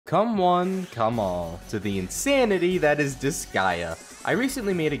Come one, come all, to the insanity that is Disgaea. I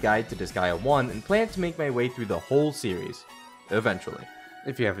recently made a guide to Disgaea 1 and plan to make my way through the whole series. Eventually.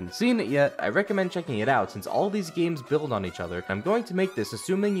 If you haven't seen it yet, I recommend checking it out since all these games build on each other, and I'm going to make this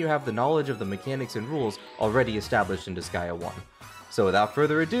assuming you have the knowledge of the mechanics and rules already established in Disgaea 1. So without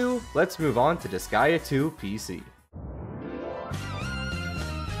further ado, let's move on to Disgaea 2 PC.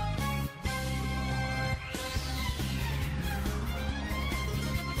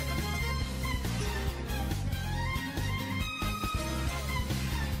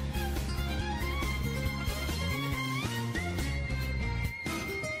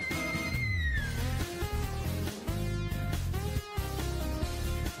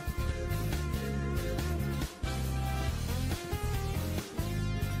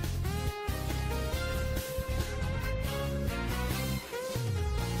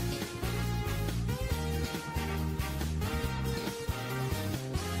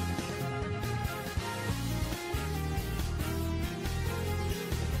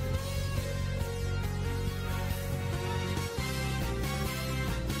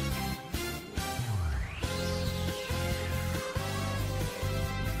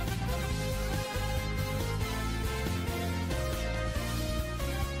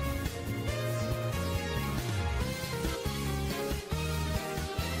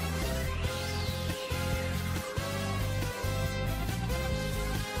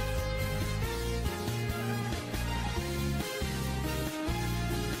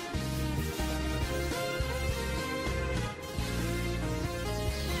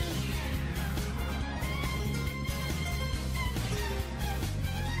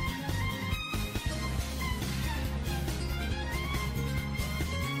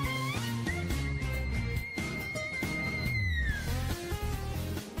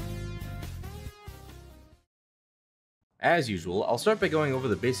 As usual, I'll start by going over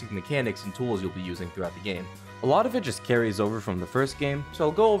the basic mechanics and tools you'll be using throughout the game. A lot of it just carries over from the first game, so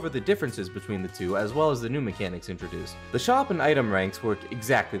I'll go over the differences between the two as well as the new mechanics introduced. The shop and item ranks work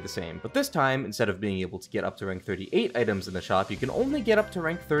exactly the same, but this time, instead of being able to get up to rank 38 items in the shop, you can only get up to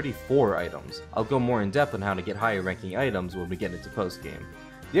rank 34 items. I'll go more in depth on how to get higher ranking items when we get into post-game.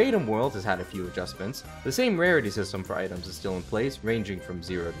 The item world has had a few adjustments. The same rarity system for items is still in place, ranging from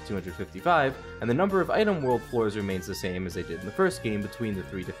 0 to 255, and the number of item world floors remains the same as they did in the first game between the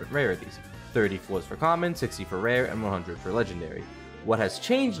 3 different rarities. 30 floors for common, 60 for rare, and 100 for legendary. What has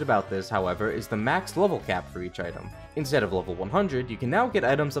changed about this, however, is the max level cap for each item. Instead of level 100, you can now get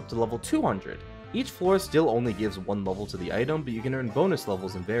items up to level 200. Each floor still only gives one level to the item, but you can earn bonus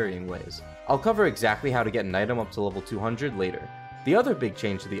levels in varying ways. I'll cover exactly how to get an item up to level 200 later. The other big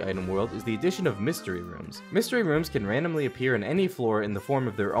change to the item world is the addition of mystery rooms. Mystery rooms can randomly appear in any floor in the form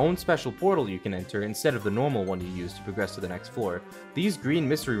of their own special portal you can enter instead of the normal one you use to progress to the next floor. These green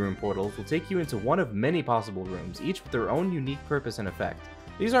mystery room portals will take you into one of many possible rooms, each with their own unique purpose and effect.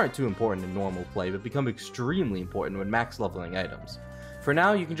 These aren't too important in normal play, but become extremely important when max leveling items. For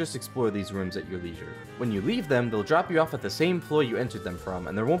now, you can just explore these rooms at your leisure. When you leave them, they'll drop you off at the same floor you entered them from,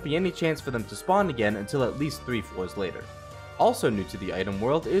 and there won't be any chance for them to spawn again until at least 3 floors later. Also new to the item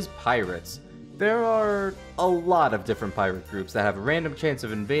world is pirates. There are a lot of different pirate groups that have a random chance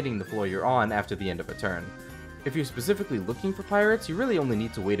of invading the floor you're on after the end of a turn. If you're specifically looking for pirates, you really only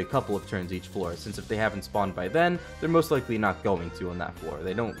need to wait a couple of turns each floor, since if they haven't spawned by then, they're most likely not going to on that floor.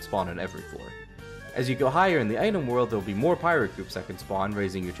 They don't spawn on every floor. As you go higher in the item world, there will be more pirate groups that can spawn,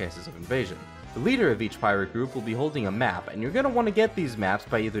 raising your chances of invasion. The leader of each pirate group will be holding a map, and you're going to want to get these maps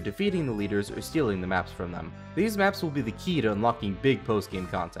by either defeating the leaders or stealing the maps from them. These maps will be the key to unlocking big post-game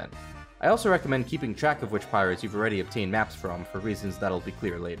content. I also recommend keeping track of which pirates you've already obtained maps from, for reasons that'll be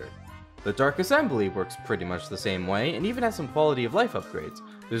clear later. The Dark Assembly works pretty much the same way, and even has some quality of life upgrades.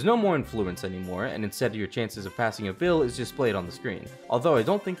 There's no more influence anymore, and instead your chances of passing a bill is displayed on the screen. Although I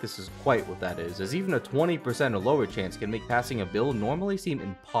don't think this is quite what that is, as even a 20% or lower chance can make passing a bill normally seem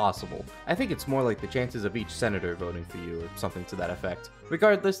impossible. I think it's more like the chances of each senator voting for you, or something to that effect.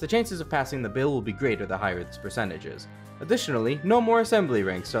 Regardless, the chances of passing the bill will be greater the higher this percentage is. Additionally, no more assembly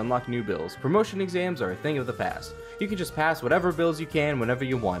ranks to unlock new bills. Promotion exams are a thing of the past. You can just pass whatever bills you can whenever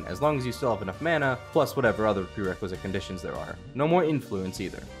you want, as long as you still have enough mana, plus whatever other prerequisite conditions there are. No more influence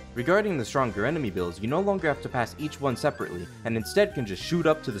either. Regarding the stronger enemy bills, you no longer have to pass each one separately, and instead can just shoot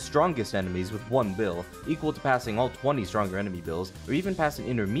up to the strongest enemies with one bill, equal to passing all 20 stronger enemy bills, or even pass an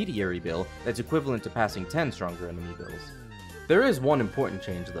intermediary bill that's equivalent to passing 10 stronger enemy bills. There is one important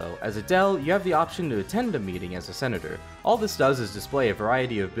change though. As a Dell, you have the option to attend a meeting as a senator. All this does is display a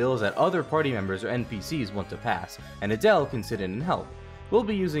variety of bills that other party members or NPCs want to pass, and a Dell can sit in and help. We'll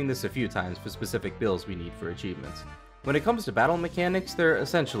be using this a few times for specific bills we need for achievements. When it comes to battle mechanics, they're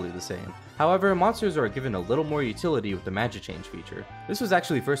essentially the same. However, monsters are given a little more utility with the Magic Change feature. This was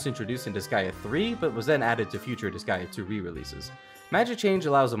actually first introduced in Disgaea 3, but was then added to future Disgaea 2 re-releases. Magic Change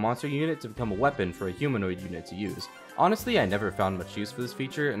allows a monster unit to become a weapon for a humanoid unit to use. Honestly, I never found much use for this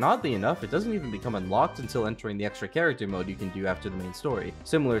feature, and oddly enough, it doesn't even become unlocked until entering the extra character mode you can do after the main story,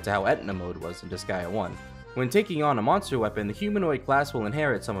 similar to how Etna mode was in Disgaea 1. When taking on a monster weapon, the humanoid class will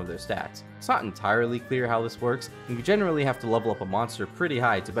inherit some of their stats. It's not entirely clear how this works, and you generally have to level up a monster pretty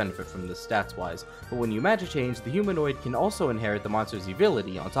high to benefit from this stats-wise, but when you Magic Change, the humanoid can also inherit the monster's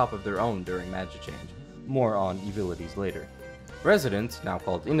ability on top of their own during Magic Change. More on abilities later. Residents, now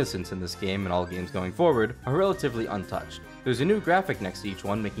called Innocents in this game and all games going forward, are relatively untouched. There's a new graphic next to each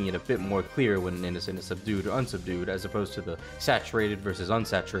one, making it a bit more clear when an Innocent is subdued or unsubdued, as opposed to the saturated versus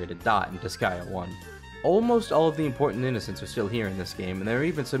unsaturated dot in Disgaea 1. Almost all of the important Innocents are still here in this game, and there are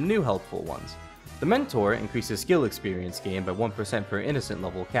even some new helpful ones. The Mentor increases skill experience gain by 1% per Innocent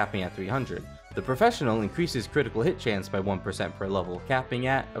level, capping at 300. The Professional increases critical hit chance by 1% per level, capping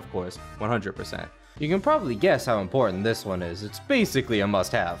at, of course, 100%. You can probably guess how important this one is, it's basically a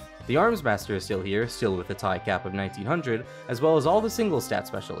must-have. The Arms Master is still here, still with a tie cap of 1900, as well as all the single stat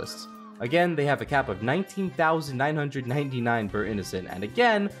specialists. Again, they have a cap of 19,999 per Innocent, and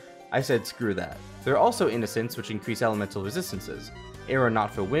again, I said screw that. There are also Innocents which increase elemental resistances.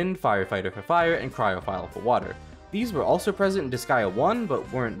 Aeronaut for wind, Firefighter for fire, and Cryophile for water. These were also present in Disgaea 1,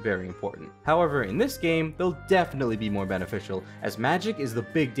 but weren't very important. However, in this game, they'll definitely be more beneficial, as magic is the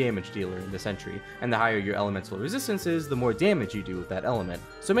big damage dealer in this entry, and the higher your elemental resistance is, the more damage you do with that element,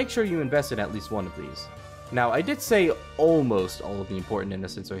 so make sure you invest in at least one of these. Now, I did say almost all of the important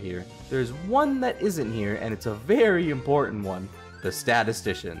Innocents are here. There's one that isn't here, and it's a very important one: the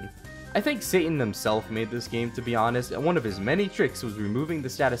Statistician. I think Satan himself made this game, to be honest, and one of his many tricks was removing the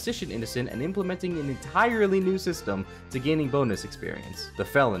Statistician Innocent and implementing an entirely new system to gaining bonus experience, the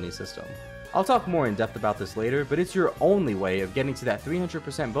Felony System. I'll talk more in depth about this later, but it's your only way of getting to that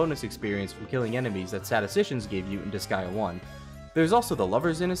 300% bonus experience from killing enemies that Statisticians gave you in Disgaea 1. There's also the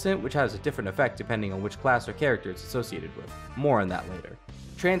Lover's Innocent, which has a different effect depending on which class or character it's associated with. More on that later.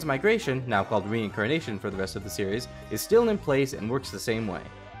 Transmigration, now called Reincarnation for the rest of the series, is still in place and works the same way.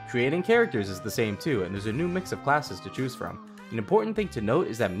 Creating characters is the same too, and there's a new mix of classes to choose from. An important thing to note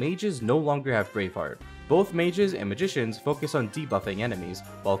is that mages no longer have Braveheart. Both mages and magicians focus on debuffing enemies,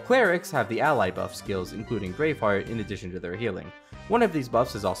 while clerics have the ally buff skills including Braveheart in addition to their healing. One of these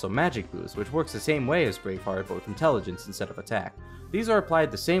buffs is also Magic Boost, which works the same way as Braveheart but with intelligence instead of attack. These are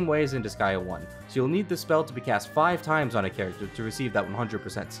applied the same way as in Disgaea 1, so you'll need the spell to be cast 5 times on a character to receive that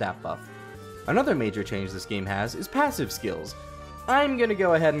 100% stat buff. Another major change this game has is passive skills. I'm gonna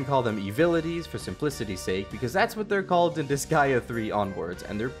go ahead and call them Evilities for simplicity's sake, because that's what they're called in Disgaea 3 onwards,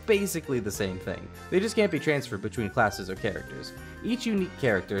 and they're basically the same thing. They just can't be transferred between classes or characters. Each unique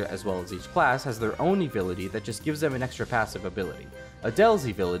character, as well as each class, has their own Evility that just gives them an extra passive ability. Adele's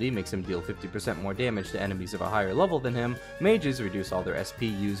Evility makes him deal 50% more damage to enemies of a higher level than him, mages reduce all their SP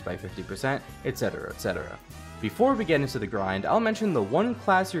used by 50%, etc, etc. Before we get into the grind, I'll mention the one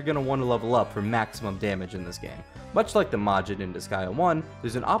class you're going to want to level up for maximum damage in this game. Much like the Majid in Disgaea 1,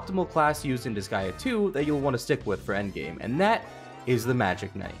 there's an optimal class used in Disgaea 2 that you'll want to stick with for endgame, and that is the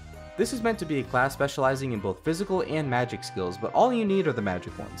Magic Knight. This is meant to be a class specializing in both physical and magic skills, but all you need are the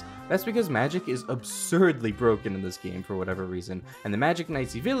magic ones. That's because magic is absurdly broken in this game for whatever reason, and the Magic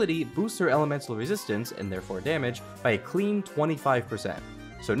Knight's ability boosts her elemental resistance, and therefore damage, by a clean 25%.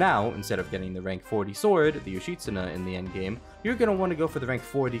 So now, instead of getting the rank 40 sword, the Yoshitsuna in the endgame, you're going to want to go for the rank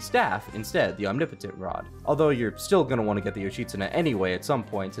 40 staff instead, the Omnipotent Rod. Although you're still going to want to get the Yoshitsuna anyway at some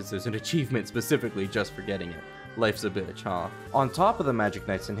point, since there's an achievement specifically just for getting it. Life's a bitch, huh? On top of the Magic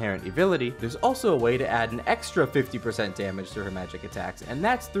Knight's inherent ability, there's also a way to add an extra 50% damage to her magic attacks, and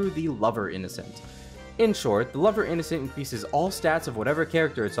that's through the Lover Innocent. In short, the Lover Innocent increases all stats of whatever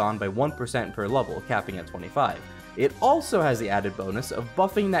character it's on by 1% per level, capping at 25. It also has the added bonus of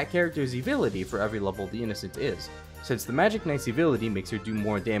buffing that character's ability for every level the Innocent is. Since the Magic Knight's ability makes her do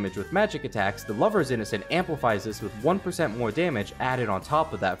more damage with magic attacks, the Lover's Innocent amplifies this with 1% more damage added on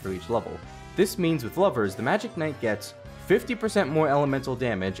top of that for each level. This means with Lovers, the Magic Knight gets 50% more elemental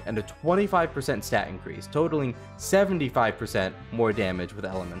damage and a 25% stat increase, totaling 75% more damage with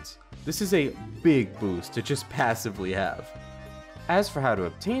elements. This is a big boost to just passively have. As for how to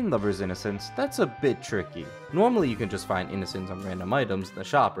obtain Lover's Innocence, that's a bit tricky. Normally you can just find Innocence on random items in the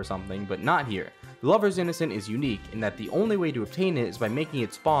shop or something, but not here. The Lover's Innocent is unique in that the only way to obtain it is by making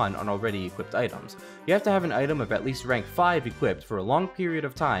it spawn on already equipped items. You have to have an item of at least rank 5 equipped for a long period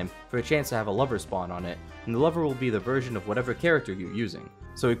of time for a chance to have a Lover spawn on it, and the Lover will be the version of whatever character you're using.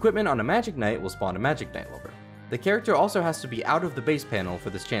 So equipment on a Magic Knight will spawn a Magic Knight Lover. The character also has to be out of the base panel for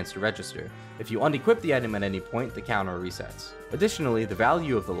this chance to register. If you unequip the item at any point, the counter resets. Additionally, the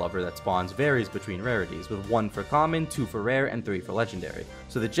value of the lover that spawns varies between rarities, with 1 for common, 2 for rare, and 3 for legendary.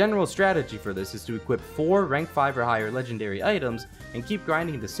 So the general strategy for this is to equip 4 rank 5 or higher legendary items, and keep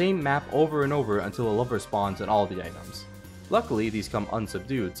grinding the same map over and over until a lover spawns in all the items. Luckily, these come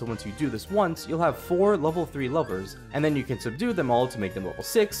unsubdued, so once you do this once, you'll have 4 level 3 lovers, and then you can subdue them all to make them level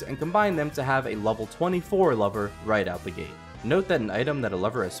 6, and combine them to have a level 24 lover right out the gate. Note that an item that a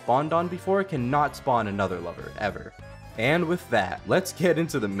lover has spawned on before cannot spawn another lover, ever. And with that, let's get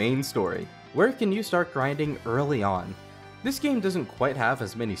into the main story. Where can you start grinding early on? This game doesn't quite have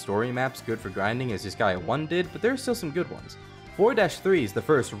as many story maps good for grinding as Disgaea 1 did, but there are still some good ones. 4-3 is the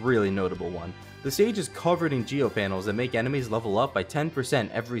first really notable one. The stage is covered in geopanels that make enemies level up by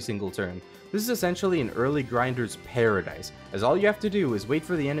 10% every single turn. This is essentially an early grinder's paradise, as all you have to do is wait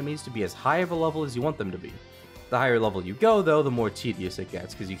for the enemies to be as high of a level as you want them to be. The higher level you go though, the more tedious it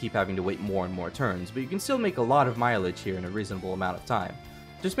gets, because you keep having to wait more and more turns, but you can still make a lot of mileage here in a reasonable amount of time.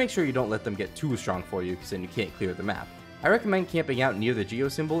 Just make sure you don't let them get too strong for you, because then you can't clear the map. I recommend camping out near the geo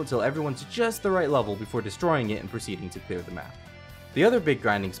symbol until everyone's just the right level before destroying it and proceeding to clear the map. The other big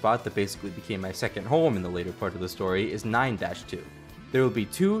grinding spot that basically became my second home in the later part of the story is 9-2. There will be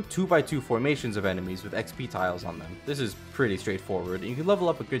 2 2x2 formations of enemies with XP tiles on them. This is pretty straightforward, and you can level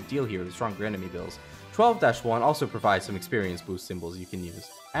up a good deal here with stronger enemy builds. 12-1 also provides some experience boost symbols you can use.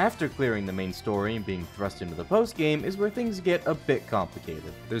 After clearing the main story and being thrust into the post-game is where things get a bit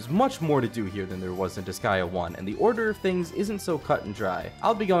complicated. There's much more to do here than there was in Disgaea 1, and the order of things isn't so cut and dry.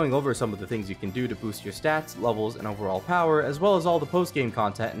 I'll be going over some of the things you can do to boost your stats, levels, and overall power, as well as all the post-game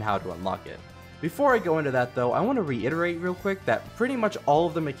content and how to unlock it. Before I go into that though, I want to reiterate real quick that pretty much all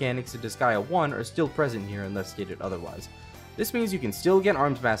of the mechanics in Disgaea 1 are still present here unless stated otherwise. This means you can still get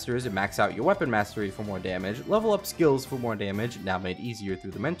arms masters and max out your weapon mastery for more damage, level up skills for more damage, now made easier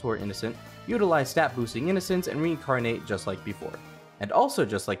through the mentor innocent, utilize stat boosting innocence, and reincarnate just like before. And also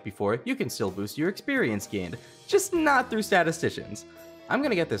just like before, you can still boost your experience gained, just not through statisticians. I'm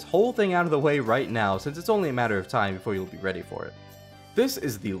gonna get this whole thing out of the way right now since it's only a matter of time before you'll be ready for it. This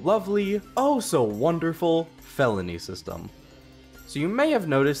is the lovely, oh so wonderful, Felony System. So you may have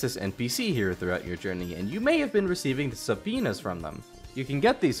noticed this NPC here throughout your journey, and you may have been receiving the subpoenas from them. You can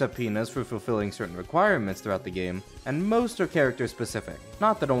get these subpoenas for fulfilling certain requirements throughout the game, and most are character specific.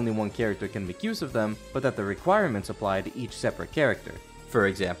 Not that only one character can make use of them, but that the requirements apply to each separate character. For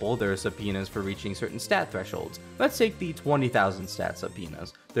example, there are subpoenas for reaching certain stat thresholds. Let's take the 20,000 stat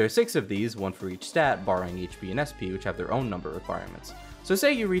subpoenas. There are 6 of these, one for each stat, barring HP and SP, which have their own number requirements. So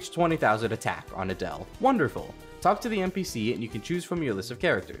say you reach 20,000 attack on Adele. Wonderful! Talk to the NPC and you can choose from your list of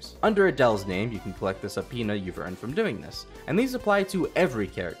characters. Under Adele's name, you can collect the subpoena you've earned from doing this. And these apply to every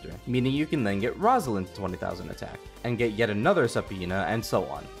character, meaning you can then get Rosalind's 20,000 attack, and get yet another subpoena, and so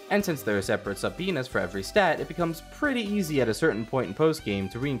on. And since there are separate subpoenas for every stat, it becomes pretty easy at a certain point in post-game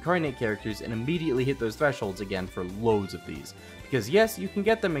to reincarnate characters and immediately hit those thresholds again for loads of these. Because yes, you can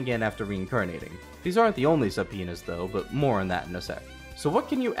get them again after reincarnating. These aren't the only subpoenas though, but more on that in a sec. So what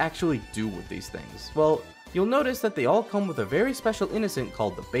can you actually do with these things? Well, you'll notice that they all come with a very special innocent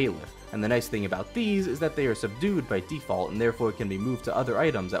called the Bailiff, and the nice thing about these is that they are subdued by default and therefore can be moved to other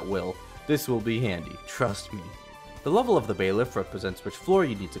items at will. This will be handy, trust me. The level of the Bailiff represents which floor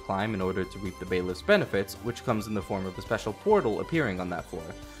you need to climb in order to reap the Bailiff's benefits, which comes in the form of a special portal appearing on that floor.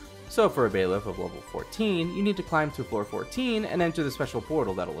 So for a Bailiff of level 14, you need to climb to floor 14 and enter the special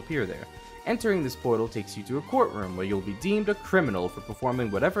portal that'll appear there. Entering this portal takes you to a courtroom where you'll be deemed a criminal for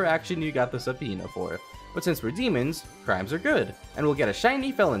performing whatever action you got the subpoena for. But since we're demons, crimes are good, and we'll get a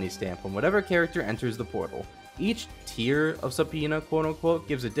shiny felony stamp on whatever character enters the portal. Each tier of subpoena, quote-unquote,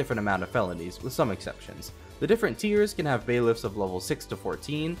 gives a different amount of felonies, with some exceptions. The different tiers can have bailiffs of level 6 to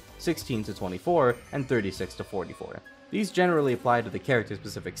 14, 16 to 24, and 36 to 44. These generally apply to the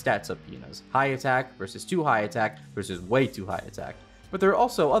character-specific stat subpoenas, high attack versus too high attack versus way too high attack. But there are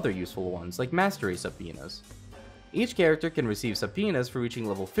also other useful ones, like mastery subpoenas. Each character can receive subpoenas for reaching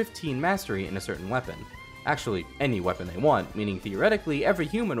level 15 mastery in a certain weapon. Actually, any weapon they want, meaning theoretically every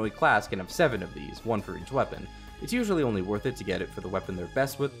humanoid class can have 7 of these, one for each weapon. It's usually only worth it to get it for the weapon they're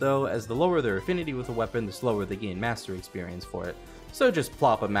best with though, as the lower their affinity with a weapon, the slower they gain mastery experience for it. So just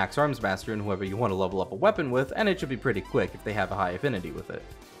plop a max arms master in whoever you want to level up a weapon with, and it should be pretty quick if they have a high affinity with it.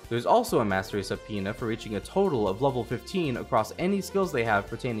 There's also a mastery subpoena for reaching a total of level 15 across any skills they have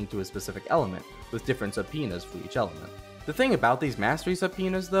pertaining to a specific element, with different subpoenas for each element. The thing about these mastery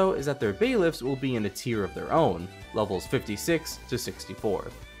subpoenas though is that their bailiffs will be in a tier of their own, levels 56 to 64.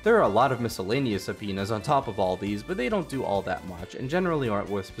 There are a lot of miscellaneous subpoenas on top of all these, but they don't do all that much, and generally aren't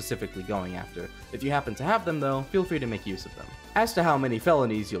worth specifically going after. If you happen to have them though, feel free to make use of them. As to how many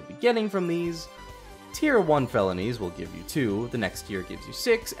felonies you'll be getting from these, Tier 1 felonies will give you 2, the next tier gives you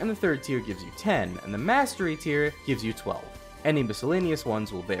 6, and the third tier gives you 10, and the Mastery tier gives you 12. Any miscellaneous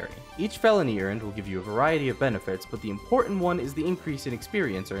ones will vary. Each felony earned will give you a variety of benefits, but the important one is the increase in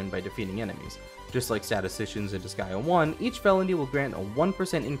experience earned by defeating enemies. Just like statisticians in Disgaea 1, each felony will grant a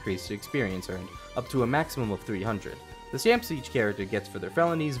 1% increase to experience earned, up to a maximum of 300. The stamps each character gets for their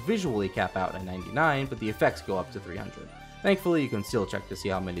felonies visually cap out at 99, but the effects go up to 300. Thankfully, you can still check to see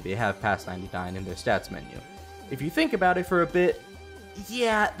how many they have past 99 in their stats menu. If you think about it for a bit,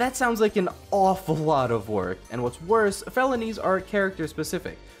 yeah, that sounds like an awful lot of work, and what's worse, felonies are character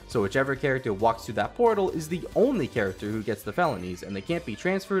specific, so whichever character walks through that portal is the only character who gets the felonies, and they can't be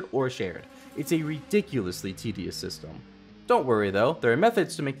transferred or shared. It's a ridiculously tedious system. Don't worry though, there are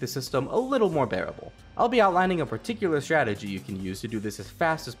methods to make the system a little more bearable. I'll be outlining a particular strategy you can use to do this as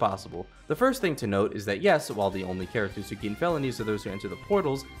fast as possible. The first thing to note is that yes, while the only characters who gain felonies are those who enter the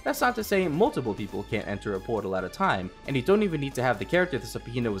portals, that's not to say multiple people can't enter a portal at a time, and you don't even need to have the character the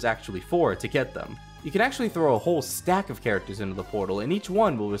subpoena was actually for to get them. You can actually throw a whole stack of characters into the portal, and each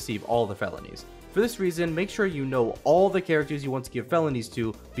one will receive all the felonies. For this reason, make sure you know all the characters you want to give felonies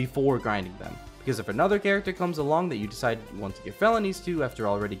to before grinding them, because if another character comes along that you decide you want to give felonies to after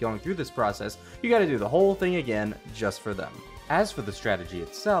already going through this process, you gotta do the whole thing again just for them. As for the strategy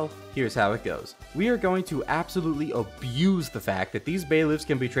itself, here's how it goes. We are going to absolutely abuse the fact that these bailiffs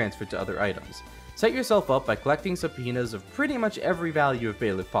can be transferred to other items. Set yourself up by collecting subpoenas of pretty much every value of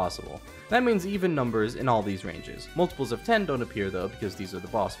bailiff possible. That means even numbers in all these ranges. Multiples of 10 don't appear though, because these are the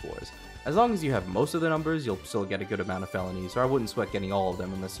boss floors. As long as you have most of the numbers, you'll still get a good amount of felonies, so I wouldn't sweat getting all of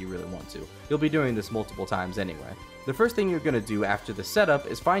them unless you really want to. You'll be doing this multiple times anyway. The first thing you're going to do after the setup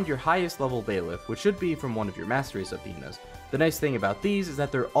is find your highest level bailiff, which should be from one of your mastery subpoenas. The nice thing about these is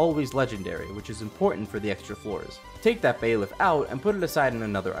that they're always legendary, which is important for the extra floors. Take that bailiff out and put it aside in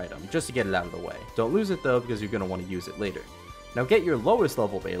another item, just to get it out of the way. Don't lose it though, because you're going to want to use it later. Now get your lowest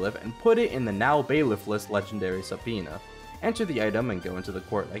level bailiff and put it in the now bailiffless legendary subpoena. Enter the item and go into the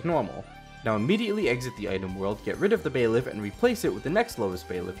court like normal. Now immediately exit the item world, get rid of the bailiff, and replace it with the next lowest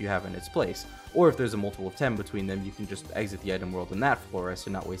bailiff you have in its place. Or if there's a multiple of 10 between them, you can just exit the item world in that floor as to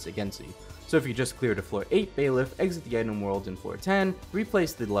not waste agency. So if you just cleared a floor 8 bailiff, exit the item world in floor 10,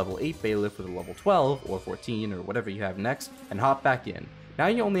 replace the level 8 bailiff with a level 12, or 14, or whatever you have next, and hop back in. Now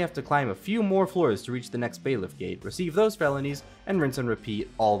you only have to climb a few more floors to reach the next bailiff gate, receive those felonies, and rinse and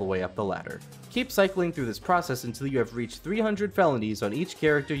repeat all the way up the ladder. Keep cycling through this process until you have reached 300 felonies on each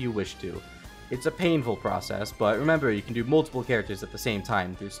character you wish to. It's a painful process, but remember you can do multiple characters at the same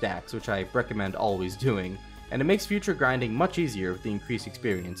time through stacks, which I recommend always doing, and it makes future grinding much easier with the increased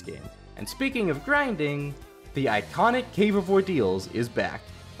experience gain. And speaking of grinding, the iconic Cave of Ordeals is back.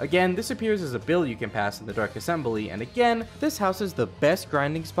 Again, this appears as a bill you can pass in the Dark Assembly, and again, this houses the best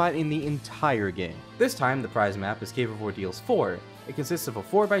grinding spot in the entire game. This time, the prize map is Cave of Ordeals 4. It consists of a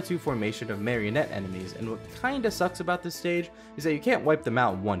 4x2 formation of marionette enemies, and what kinda sucks about this stage is that you can't wipe them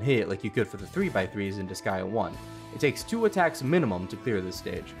out in one hit like you could for the 3x3s in Disgaea 1. It takes 2 attacks minimum to clear this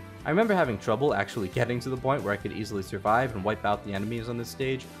stage. I remember having trouble actually getting to the point where I could easily survive and wipe out the enemies on this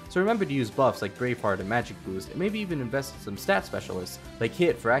stage, so remember to use buffs like Braveheart and Magic Boost, and maybe even invest in some stat specialists like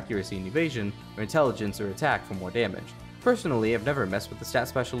Hit for accuracy and evasion, or Intelligence or Attack for more damage. Personally, I've never messed with the stat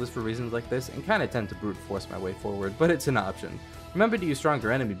specialist for reasons like this, and kinda tend to brute force my way forward, but it's an option. Remember to use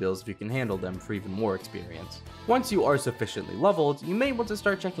stronger enemy builds if you can handle them for even more experience. Once you are sufficiently leveled, you may want to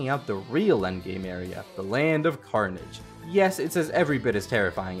start checking out the real endgame area, the Land of Carnage. Yes, it's as every bit as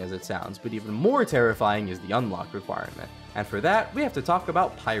terrifying as it sounds, but even more terrifying is the unlock requirement. And for that, we have to talk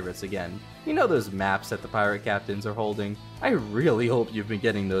about pirates again. You know those maps that the pirate captains are holding? I really hope you've been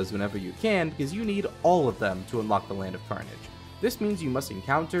getting those whenever you can, because you need all of them to unlock the Land of Carnage. This means you must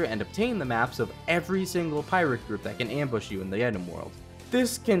encounter and obtain the maps of every single pirate group that can ambush you in the item world.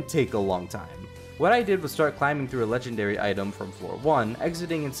 This can take a long time. What I did was start climbing through a legendary item from floor 1,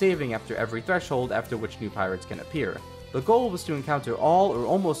 exiting and saving after every threshold after which new pirates can appear. The goal was to encounter all or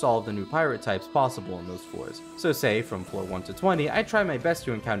almost all of the new pirate types possible in those floors. So say, from floor 1 to 20, I'd try my best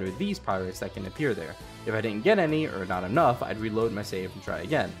to encounter these pirates that can appear there. If I didn't get any, or not enough, I'd reload my save and try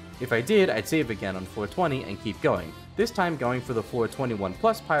again. If I did, I'd save again on floor 20 and keep going, this time going for the floor 21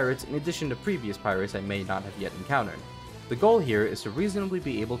 plus pirates in addition to previous pirates I may not have yet encountered. The goal here is to reasonably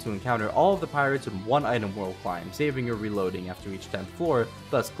be able to encounter all of the pirates in one item world climb, saving or reloading after each 10th floor,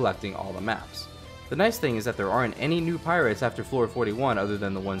 thus collecting all the maps. The nice thing is that there aren't any new pirates after floor 41 other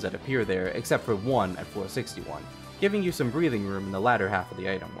than the ones that appear there, except for one at floor 61. giving you some breathing room in the latter half of the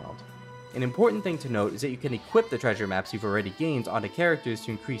item world. An important thing to note is that you can equip the treasure maps you've already gained onto characters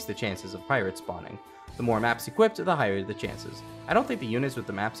to increase the chances of pirates spawning. The more maps equipped, the higher the chances. I don't think the units with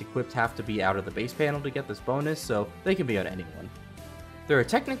the maps equipped have to be out of the base panel to get this bonus, so they can be on anyone. There are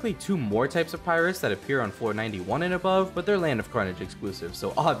technically 2 more types of pirates that appear on floor 91 and above, but they're Land of Carnage exclusive,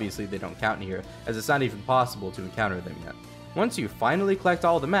 so obviously they don't count here, as it's not even possible to encounter them yet. Once you finally collect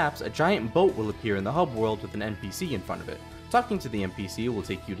all the maps, a giant boat will appear in the hub world with an NPC in front of it. Talking to the NPC will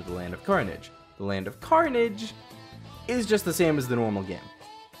take you to the Land of Carnage. The Land of Carnage is just the same as the normal game.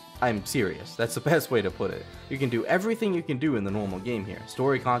 I'm serious, that's the best way to put it. You can do everything you can do in the normal game here.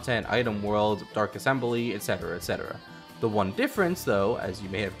 Story content, item world, Dark Assembly, etc, etc. The one difference though, as you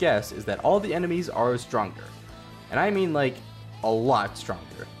may have guessed, is that all the enemies are stronger. And I mean like, a lot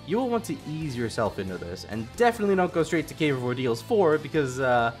stronger. You will want to ease yourself into this, and definitely don't go straight to Cave of Ordeals 4 because,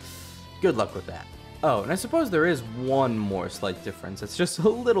 good luck with that. Oh, and I suppose there is one more slight difference that's just a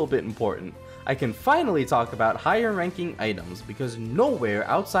little bit important. I can finally talk about higher ranking items, because nowhere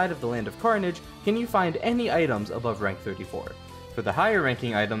outside of the Land of Carnage can you find any items above rank 34. For the higher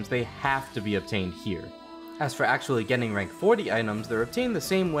ranking items, they have to be obtained here. As for actually getting rank 40 items, they're obtained the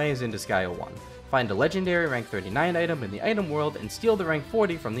same way as in Disgaea 1. Find a legendary rank 39 item in the item world and steal the rank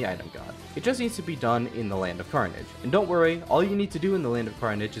 40 from the item god. It just needs to be done in the Land of Carnage. And don't worry, all you need to do in the Land of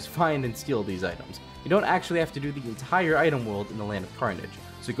Carnage is find and steal these items. You don't actually have to do the entire item world in the Land of Carnage.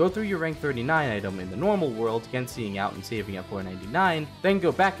 So go through your rank 39 item in the normal world, again seeing out and saving at floor 99, then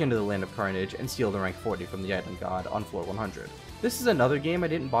go back into the Land of Carnage and steal the rank 40 from the item god on floor 100. This is another game I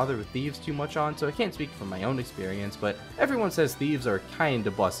didn't bother with thieves too much on, so I can't speak from my own experience, but everyone says thieves are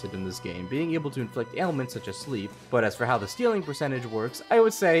kinda busted in this game, being able to inflict ailments such as sleep. But as for how the stealing percentage works, I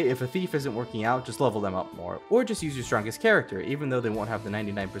would say if a thief isn't working out, just level them up more, or just use your strongest character, even though they won't have the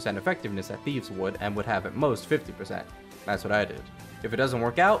 99% effectiveness that thieves would, and would have at most 50%. That's what I did. If it doesn't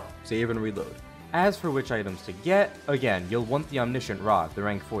work out, save and reload. As for which items to get, again, you'll want the Omniscient Rod, the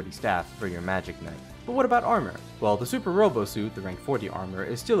rank 40 staff, for your Magic Knight. But what about armor? Well, the Super Robo Suit, the rank 40 armor,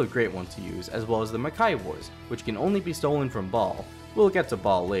 is still a great one to use, as well as the Makai Wars, which can only be stolen from Ball. We'll get to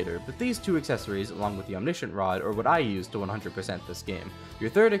Ball later, but these 2 accessories, along with the Omniscient Rod, are what I use to 100% this game.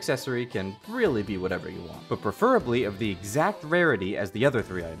 Your third accessory can really be whatever you want, but preferably of the exact rarity as the other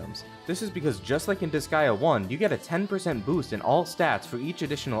 3 items. This is because just like in Disgaea 1, you get a 10% boost in all stats for each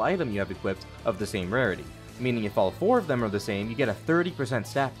additional item you have equipped of the same rarity, meaning if all 4 of them are the same, you get a 30%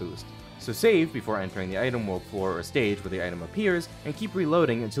 stat boost. So save before entering the item world floor or stage where the item appears, and keep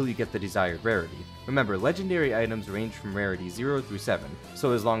reloading until you get the desired rarity. Remember, legendary items range from rarity 0 through 7,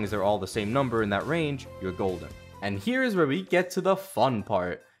 so as long as they're all the same number in that range, you're golden. And here's where we get to the fun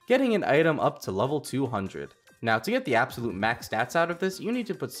part, getting an item up to level 200. Now, to get the absolute max stats out of this, you need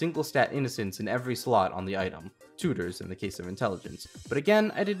to put single stat innocence in every slot on the item, tutors in the case of intelligence. But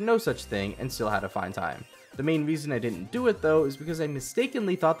again, I did no such thing and still had a fine time. The main reason I didn't do it though is because I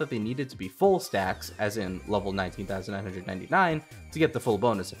mistakenly thought that they needed to be full stacks, as in level 19,999, to get the full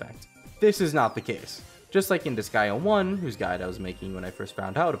bonus effect. This is not the case. Just like in Disgaea 1, whose guide I was making when I first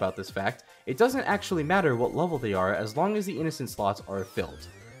found out about this fact, it doesn't actually matter what level they are as long as the innocent slots are filled.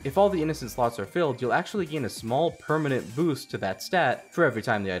 If all the innocent slots are filled, you'll actually gain a small permanent boost to that stat for every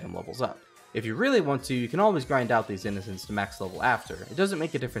time the item levels up. If you really want to, you can always grind out these innocents to max level after. It doesn't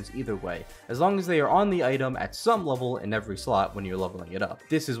make a difference either way, as long as they are on the item at some level in every slot when you're leveling it up.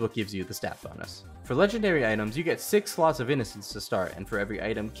 This is what gives you the stat bonus. For legendary items, you get 6 slots of innocence to start, and for every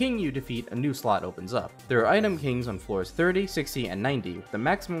item king you defeat, a new slot opens up. There are item kings on floors 30, 60, and 90, with the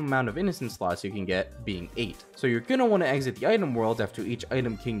maximum amount of innocent slots you can get being 8. So you're gonna want to exit the item world after each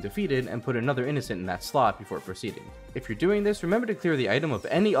item king defeated and put another innocent in that slot before proceeding. If you're doing this, remember to clear the item of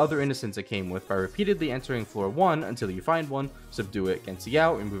any other innocents it came with by repeatedly entering floor 1 until you find one, subdue it, cancel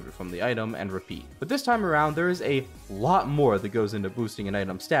out, remove it from the item, and repeat. But this time around, there is a lot more that goes into boosting an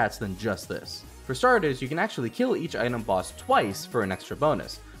item's stats than just this. For starters, you can actually kill each item boss twice for an extra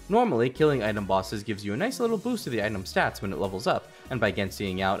bonus. Normally, killing item bosses gives you a nice little boost to the item stats when it levels up, and by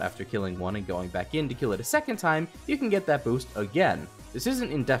cancelling out after killing one and going back in to kill it a second time, you can get that boost again. This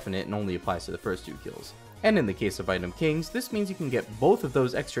isn't indefinite and only applies to the first 2 kills. And in the case of item kings, this means you can get both of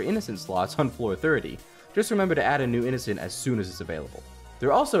those extra innocent slots on floor 30. Just remember to add a new innocent as soon as it's available.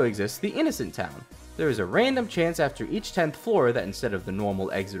 There also exists the Innocent Town. There is a random chance after each 10th floor that instead of the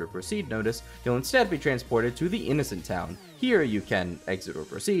normal exit or proceed notice, you'll instead be transported to the Innocent Town. Here you can exit or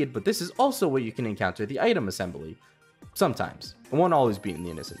proceed, but this is also where you can encounter the item assembly. Sometimes. It won't always be in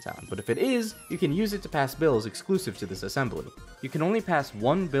the Innocent Town, but if it is, you can use it to pass bills exclusive to this assembly. You can only pass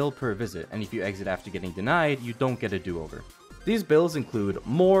 1 bill per visit, and if you exit after getting denied, you don't get a do-over. These bills include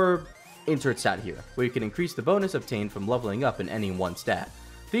more Insert stat here, where you can increase the bonus obtained from leveling up in any one stat.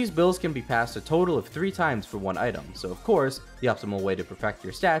 These bills can be passed a total of 3 times for one item, so of course, the optimal way to perfect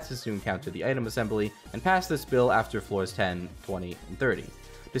your stats is to encounter the item assembly and pass this bill after floors 10, 20, and 30.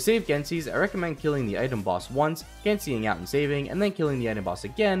 To save Gensies, I recommend killing the item boss once, Gensiing out and saving, and then killing the item boss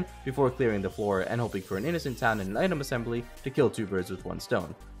again before clearing the floor and hoping for an innocent town and an item assembly to kill 2 birds with 1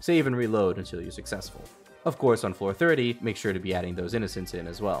 stone. Save and reload until you're successful. Of course, on floor 30, make sure to be adding those innocents in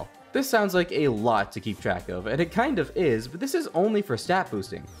as well. This sounds like a lot to keep track of, and it kind of is, but this is only for stat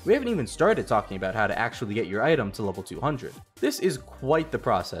boosting. We haven't even started talking about how to actually get your item to level 200. This is quite the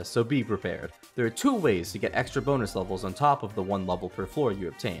process, so be prepared. There are 2 ways to get extra bonus levels on top of the 1 level per floor you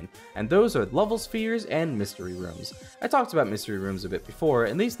obtain, and those are level spheres and mystery rooms. I talked about mystery rooms a bit before,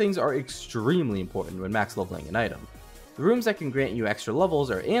 and these things are extremely important when max leveling an item. The rooms that can grant you extra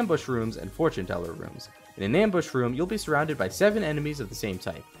levels are ambush rooms and fortune teller rooms. In an ambush room, you'll be surrounded by 7 enemies of the same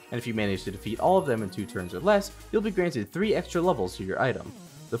type, and if you manage to defeat all of them in 2 turns or less, you'll be granted 3 extra levels to your item.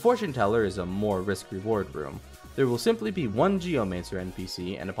 The fortune teller is a more risk-reward room. There will simply be 1 Geomancer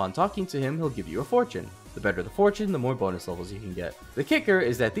NPC, and upon talking to him, he'll give you a fortune. The better the fortune, the more bonus levels you can get. The kicker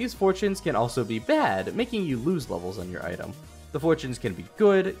is that these fortunes can also be bad, making you lose levels on your item. The fortunes can be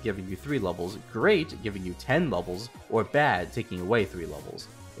good, giving you 3 levels, great, giving you 10 levels, or bad, taking away 3 levels.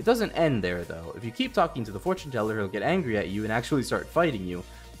 It doesn't end there though. If you keep talking to the fortune teller, he'll get angry at you and actually start fighting you.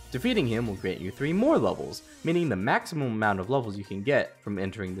 Defeating him will grant you 3 more levels, meaning the maximum amount of levels you can get from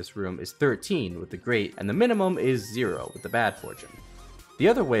entering this room is 13 with the great, and the minimum is 0 with the bad fortune. The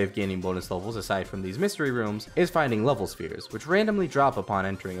other way of gaining bonus levels aside from these mystery rooms is finding level spheres, which randomly drop upon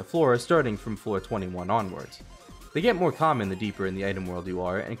entering a floor starting from floor 21 onwards. They get more common the deeper in the item world you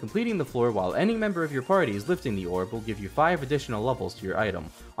are, and completing the floor while any member of your party is lifting the orb will give you 5 additional levels to your item,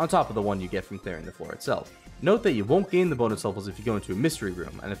 on top of the one you get from clearing the floor itself. Note that you won't gain the bonus levels if you go into a mystery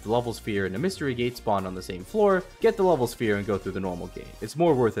room, and if the level sphere and a mystery gate spawn on the same floor, get the level sphere and go through the normal gate. It's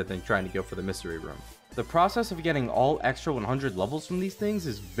more worth it than trying to go for the mystery room. The process of getting all extra 100 levels from these things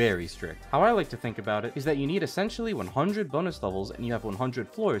is very strict. How I like to think about it is that you need essentially 100 bonus levels and you have 100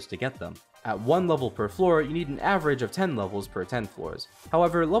 floors to get them. At 1 level per floor, you need an average of 10 levels per 10 floors.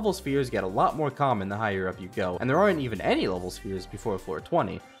 However, level spheres get a lot more common the higher up you go, and there aren't even any level spheres before floor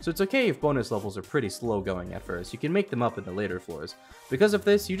 20, so it's okay if bonus levels are pretty slow going at first. You can make them up in the later floors. Because of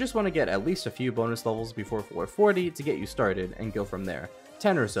this, you just want to get at least a few bonus levels before floor 40 to get you started and go from there.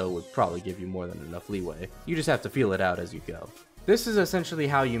 10 or so would probably give you more than enough leeway. You just have to feel it out as you go. This is essentially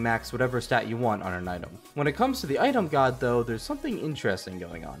how you max whatever stat you want on an item. When it comes to the item god though, there's something interesting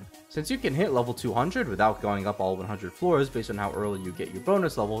going on. Since you can hit level 200 without going up all 100 floors based on how early you get your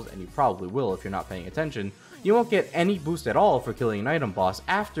bonus levels, and you probably will if you're not paying attention, you won't get any boost at all for killing an item boss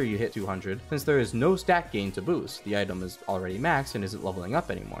after you hit 200, since there is no stat gain to boost. The item is already maxed and isn't leveling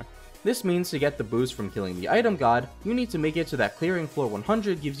up anymore. This means to get the boost from killing the item god, you need to make it so that clearing floor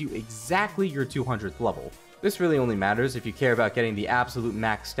 100 gives you exactly your 200th level. This really only matters if you care about getting the absolute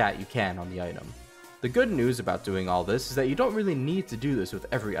max stat you can on the item. The good news about doing all this is that you don't really need to do this with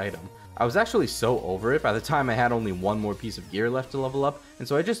every item. I was actually so over it by the time I had only 1 more piece of gear left to level up, and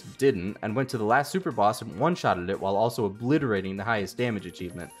so I just didn't, and went to the last super boss and one-shotted it while also obliterating the highest damage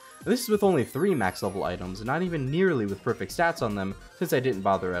achievement. This is with only 3 max level items, and not even nearly with perfect stats on them, since I didn't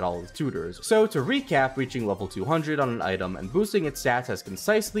bother at all with tutors. So to recap, reaching level 200 on an item and boosting its stats as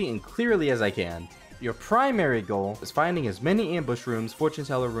concisely and clearly as I can. Your primary goal is finding as many ambush rooms, fortune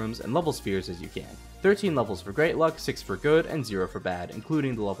teller rooms, and level spheres as you can. 13 levels for great luck, 6 for good, and 0 for bad,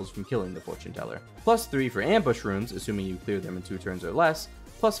 including the levels from killing the fortune teller. Plus 3 for ambush rooms, assuming you clear them in 2 turns or less,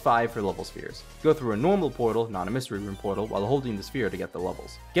 plus 5 for level spheres. Go through a normal portal, not a mystery room portal, while holding the sphere to get the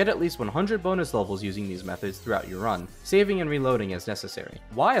levels. Get at least 100 bonus levels using these methods throughout your run, saving and reloading as necessary.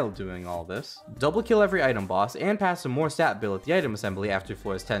 While doing all this, double kill every item boss and pass some more stat bill at the item assembly after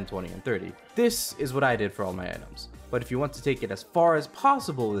floors 10, 20, and 30. This is what I did for all my items. But if you want to take it as far as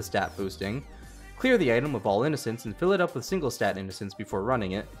possible with stat boosting, clear the item of all innocents and fill it up with single stat innocents before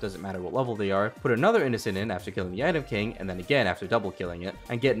running it, doesn't matter what level they are, put another innocent in after killing the item king, and then again after double killing it,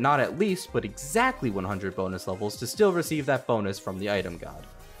 and get not at least but exactly 100 bonus levels to still receive that bonus from the item god.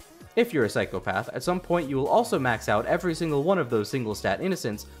 If you're a psychopath, at some point you will also max out every single one of those single stat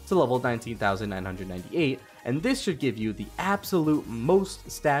innocents to level 19,998, and this should give you the absolute most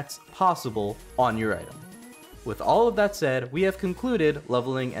stats possible on your item. With all of that said, we have concluded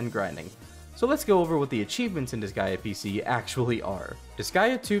leveling and grinding. So let's go over what the achievements in Disgaea PC actually are.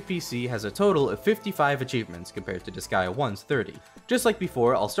 Disgaea 2 PC has a total of 55 achievements compared to Disgaea 1's 30. Just like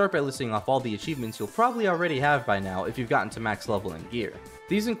before, I'll start by listing off all the achievements you'll probably already have by now if you've gotten to max level and gear.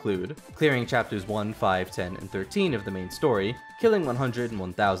 These include clearing chapters 1, 5, 10, and 13 of the main story, killing 100 and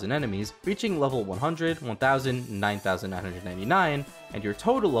 1000 enemies, reaching level 100, 1000, 9999, and your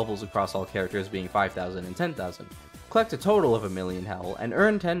total levels across all characters being 5000 and 10,000. Collect a total of 1 million hell, and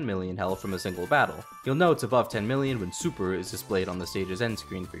earn 10 million hell from a single battle. You'll know it's above 10 million when Super is displayed on the stage's end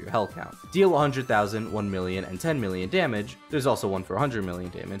screen for your hell count. Deal 100,000, 1 million, and 10 million damage. There's also one for 100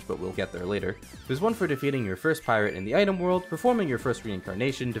 million damage, but we'll get there later. There's one for defeating your first pirate in the item world, performing your first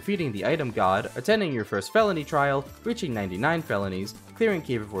reincarnation, defeating the item god, attending your first felony trial, reaching 99 felonies, clearing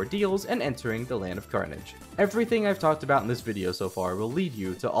Cave of Ordeals, and entering the land of Carnage. Everything I've talked about in this video so far will lead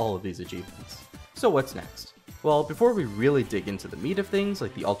you to all of these achievements. So what's next? Well, before we really dig into the meat of things,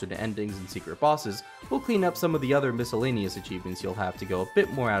 like the alternate endings and secret bosses, we'll clean up some of the other miscellaneous achievements you'll have to go a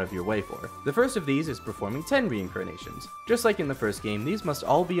bit more out of your way for. The first of these is performing 10 reincarnations. Just like in the first game, these must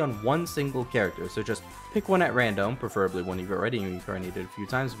all be on one single character, so just pick one at random, preferably one you've already reincarnated a few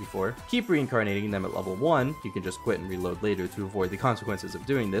times before, keep reincarnating them at level 1, you can just quit and reload later to avoid the consequences of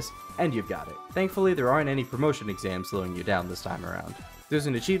doing this, and you've got it. Thankfully, there aren't any promotion exams slowing you down this time around. There's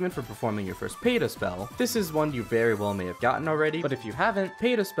an achievement for performing your first Peta spell. This is one you very well may have gotten already, but if you haven't,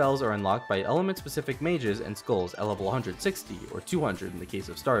 Peta spells are unlocked by element-specific mages and skulls at level 160 or 200 in the case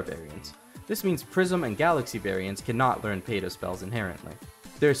of star variants. This means Prism and Galaxy variants cannot learn Peta spells inherently.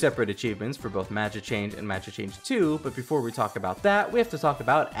 There are separate achievements for both Magic Change and Magic Change 2, but before we talk about that, we have to talk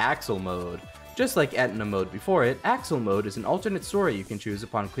about Axle Mode. Just like Etna Mode before it, Axle Mode is an alternate story you can choose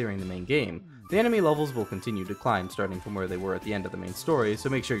upon clearing the main game. The enemy levels will continue to climb starting from where they were at the end of the main story, so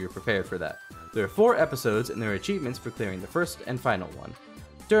make sure you're prepared for that. There are 4 episodes and there are achievements for clearing the first and final one.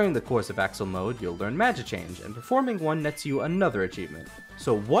 During the course of Axle Mode, you'll learn Magic Change, and performing one nets you another achievement.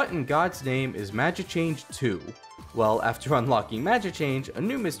 So what in God's name is Magic Change 2? Well, after unlocking Magic Change, a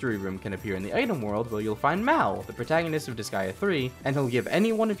new mystery room can appear in the item world where you'll find Mal, the protagonist of Disgaea 3, and he'll give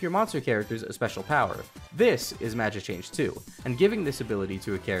any one of your monster characters a special power. This is Magic Change 2, and giving this ability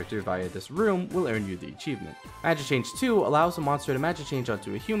to a character via this room will earn you the achievement. Magic Change 2 allows a monster to Magic Change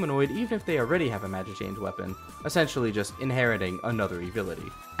onto a humanoid even if they already have a Magic Change weapon, essentially just inheriting another ability.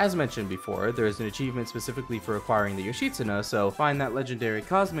 As mentioned before, there is an achievement specifically for acquiring the Yoshitsuna, so find that legendary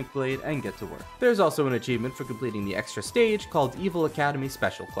Cosmic Blade and get to work. There's also an achievement for completing the extra stage called Evil Academy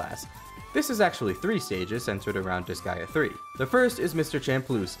Special Class. This is actually 3 stages centered around Disgaea 3. The first is Mr.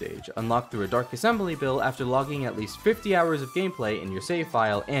 Champlu's stage, unlocked through a Dark Assembly bill after logging at least 50 hours of gameplay in your save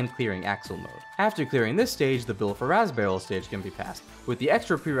file and clearing Axle Mode. After clearing this stage, the bill for Raspberry stage can be passed, with the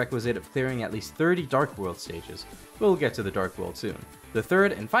extra prerequisite of clearing at least 30 Dark World stages. We'll get to the Dark World soon. The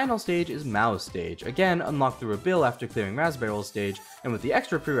third and final stage is Mao's stage, again unlocked through a bill after clearing Raspberry stage, and with the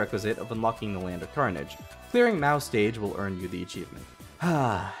extra prerequisite of unlocking the Land of Carnage. Clearing Mao's stage will earn you the achievement.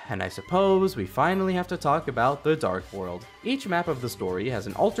 And I suppose we finally have to talk about the Dark World. Each map of the story has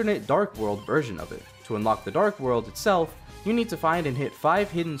an alternate Dark World version of it. To unlock the Dark World itself, you need to find and hit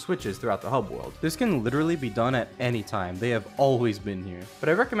 5 hidden switches throughout the hub world. This can literally be done at any time, they have always been here. But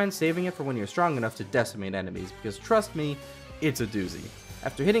I recommend saving it for when you're strong enough to decimate enemies, because trust me, it's a doozy.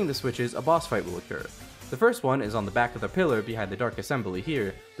 After hitting the switches, a boss fight will occur. The first one is on the back of the pillar behind the Dark Assembly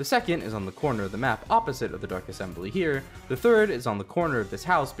here, the second is on the corner of the map opposite of the Dark Assembly here, the third is on the corner of this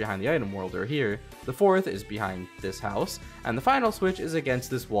house behind the item worlder here, the fourth is behind this house, and the final switch is against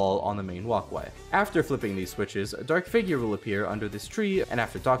this wall on the main walkway. After flipping these switches, a dark figure will appear under this tree, and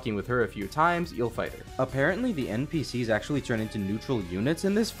after talking with her a few times, you'll fight her. Apparently the NPCs actually turn into neutral units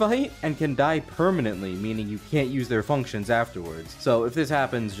in this fight, and can die permanently, meaning you can't use their functions afterwards. So if this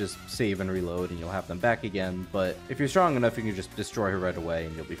happens, just save and reload and you'll have them back again, but if you're strong enough you can just destroy her right away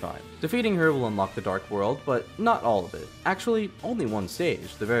and you'll be fine. Defeating her will unlock the Dark World, but not all of it. Actually, only one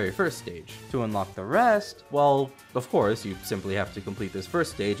stage, the very first stage. To unlock the rest, well, of course, you simply have to complete this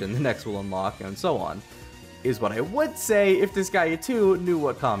first stage and the next will unlock, and so on. Is what I would say if Disgaea 2 knew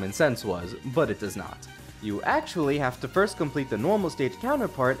what common sense was, but it does not. You actually have to first complete the normal stage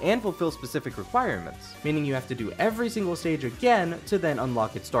counterpart and fulfill specific requirements, meaning you have to do every single stage again to then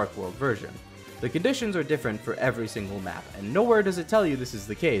unlock its Dark World version. The conditions are different for every single map, and nowhere does it tell you this is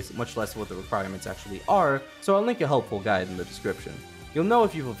the case, much less what the requirements actually are, so I'll link a helpful guide in the description. You'll know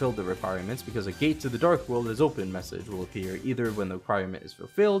if you fulfilled the requirements because a Gate to the Dark World is open message will appear either when the requirement is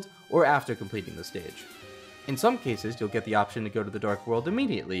fulfilled or after completing the stage. In some cases, you'll get the option to go to the Dark World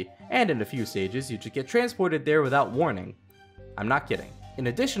immediately, and in a few stages, you just get transported there without warning. I'm not kidding. An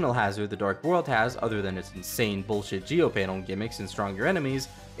additional hazard the Dark World has, other than its insane bullshit geopanel gimmicks and stronger enemies,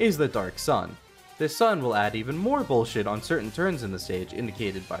 is the Dark Sun. This sun will add even more bullshit on certain turns in the stage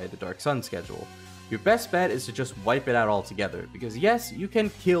indicated by the Dark Sun schedule. Your best bet is to just wipe it out altogether, because yes, you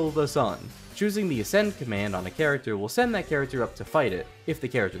can kill the sun. Choosing the Ascend command on a character will send that character up to fight it. If the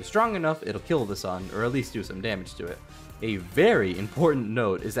character is strong enough, it'll kill the sun, or at least do some damage to it. A very important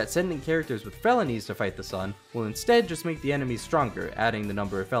note is that sending characters with felonies to fight the sun will instead just make the enemies stronger, adding the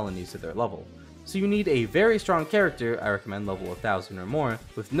number of felonies to their level. So you need a very strong character, I recommend level 1000 or more,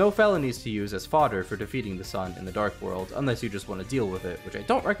 with no felonies to use as fodder for defeating the sun in the Dark World, unless you just want to deal with it, which I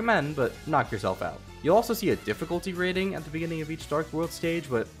don't recommend, but knock yourself out. You'll also see a difficulty rating at the beginning of each Dark World stage,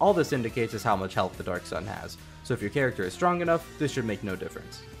 but all this indicates is how much health the Dark Sun has, so if your character is strong enough, this should make no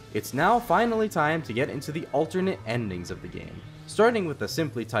difference. It's now finally time to get into the alternate endings of the game, starting with the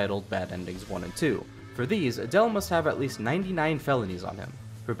simply titled Bad Endings 1 and 2. For these, Adele must have at least 99 felonies on him.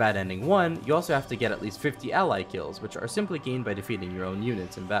 For Bad Ending 1, you also have to get at least 50 ally kills, which are simply gained by defeating your own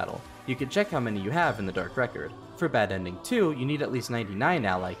units in battle. You can check how many you have in the Dark Record. For Bad Ending 2, you need at least 99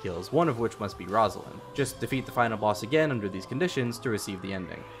 ally kills, one of which must be Rosalind. Just defeat the final boss again under these conditions to receive the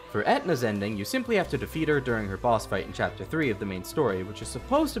ending. For Etna's ending, you simply have to defeat her during her boss fight in Chapter 3 of the main story, which is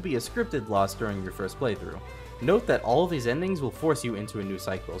supposed to be a scripted loss during your first playthrough. Note that all of these endings will force you into a new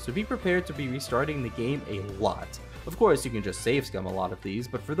cycle, so be prepared to be restarting the game a lot. Of course, you can just save scum a lot of these,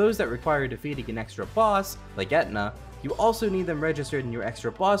 but for those that require defeating an extra boss, like Etna, you also need them registered in your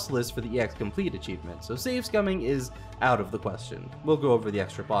extra boss list for the EX Complete achievement, so save scumming is out of the question. We'll go over the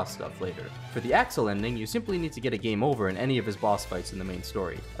extra boss stuff later. For the Axel ending, you simply need to get a game over in any of his boss fights in the main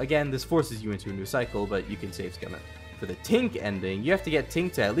story. Again, this forces you into a new cycle, but you can save scum it. For the Tink ending, you have to get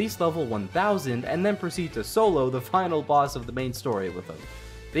Tink to at least level 1000 and then proceed to solo the final boss of the main story with him.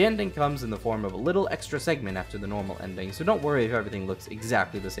 The ending comes in the form of a little extra segment after the normal ending, so don't worry if everything looks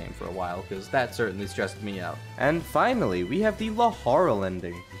exactly the same for a while, because that certainly stressed me out. And finally, we have the Laharl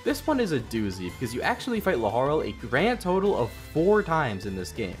ending. This one is a doozy, because you actually fight Laharl a grand total of 4 times in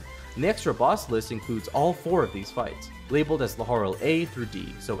this game. And the extra boss list includes all 4 of these fights, labeled as Laharl A through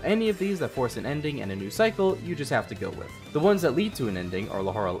D, so any of these that force an ending and a new cycle, you just have to go with. The ones that lead to an ending are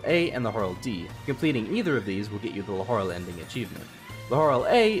Laharl A and Laharl D. Completing either of these will get you the Laharl ending achievement. Laharl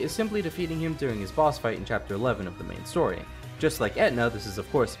A is simply defeating him during his boss fight in Chapter 11 of the main story. Just like Etna, this is of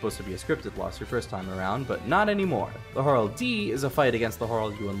course supposed to be a scripted loss your first time around, but not anymore. Laharl D is a fight against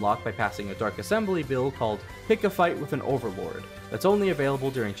Laharl you unlock by passing a Dark Assembly bill called Pick a Fight with an Overlord, that's only available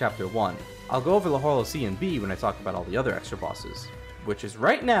during Chapter 1. I'll go over Laharl C and B when I talk about all the other extra bosses, which is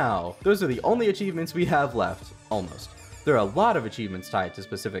right now. Those are the only achievements we have left, almost. There are a lot of achievements tied to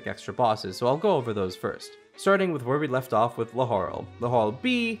specific extra bosses, so I'll go over those first. Starting with where we left off with Laharl. Laharl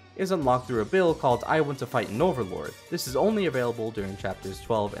B is unlocked through a bill called I Want to Fight an Overlord. This is only available during chapters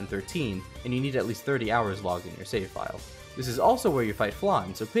 12 and 13, and you need at least 30 hours logged in your save file. This is also where you fight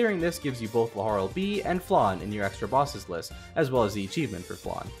Flan, so clearing this gives you both Laharl B and Flan in your extra bosses list, as well as the achievement for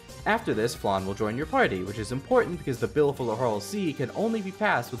Flan. After this, Flan will join your party, which is important because the bill for Laharl C can only be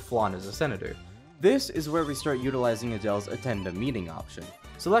passed with Flan as a senator. This is where we start utilizing Adele's Attend a Meeting option.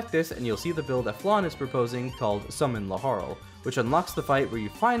 Select this and you'll see the build that Flan is proposing called Summon Laharl, which unlocks the fight where you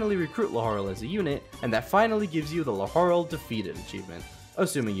finally recruit Laharl as a unit, and that finally gives you the Laharl Defeated achievement,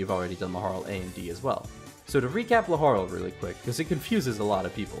 assuming you've already done Laharl A and D as well. So to recap Laharl really quick, because it confuses a lot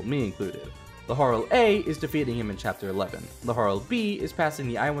of people, me included. Laharl A is defeating him in Chapter 11. Laharl B is passing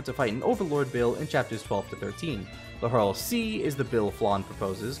the I Want to Fight an Overlord bill in Chapters 12 to 13. Laharl C is the bill Flan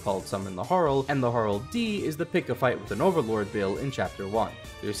proposes, called Summon Laharl, and Laharl D is the Pick a Fight with an Overlord bill in Chapter 1.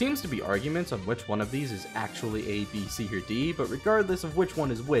 There seems to be arguments on which one of these is actually A, B, C, or D, but regardless of which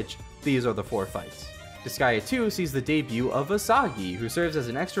one is which, these are the 4 fights. Disgaea 2 sees the debut of Asagi, who serves as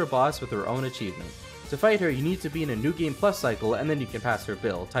an extra boss with her own achievement. To fight her, you need to be in a New Game Plus cycle, and then you can pass her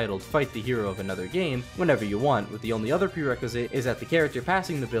bill, titled Fight the Hero of Another Game, whenever you want, with the only other prerequisite is that the character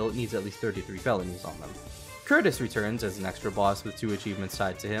passing the bill needs at least 33 felonies on them. Curtis returns as an extra boss with 2 achievements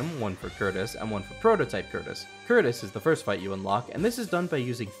tied to him, one for Curtis and one for Prototype Curtis. Curtis is the first fight you unlock, and this is done by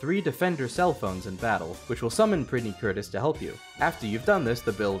using 3 Defender cell phones in battle, which will summon Pretty Curtis to help you. After you've done this,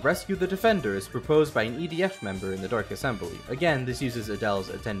 the bill Rescue the Defender is proposed by an EDF member in the Dark Assembly. Again, this uses Adele's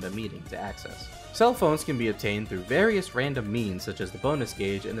Attend a Meeting to access. Cell phones can be obtained through various random means such as the bonus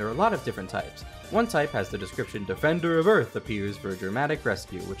gauge, and there are a lot of different types. One type has the description Defender of Earth appears for a dramatic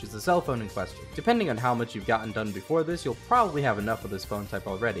rescue, which is the cell phone in question. Depending on how much you've gotten done before this, you'll probably have enough of this phone type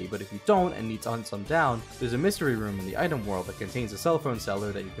already, but if you don't and need to hunt some down, there's a mystery room in the item world that contains a cell phone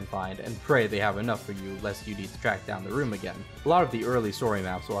seller that you can find, and pray they have enough for you lest you need to track down the room again. A lot of the early story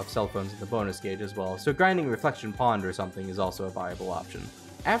maps will have cell phones in the bonus gauge as well, so grinding Reflection Pond or something is also a viable option.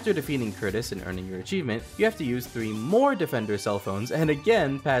 After defeating Curtis and earning your achievement, you have to use 3 more Defender cell phones and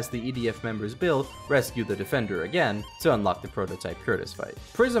again pass the EDF member's bill, rescue the Defender again, to unlock the prototype Curtis fight.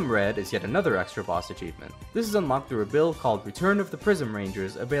 Prism Red is yet another extra boss achievement. This is unlocked through a build called Return of the Prism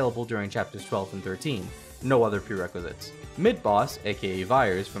Rangers, available during chapters 12 and 13. No other prerequisites. Mid-boss, aka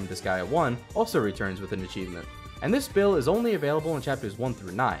Vyers from Disgaea 1, also returns with an achievement, and this bill is only available in chapters 1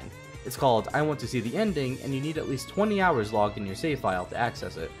 through 9. It's called I Want to See the Ending, and you need at least 20 hours logged in your save file to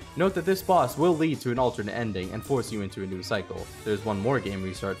access it. Note that this boss will lead to an alternate ending and force you into a new cycle. There's one more game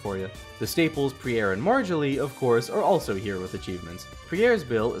restart for you. The staples Priere and Marjorie, of course, are also here with achievements. Priere's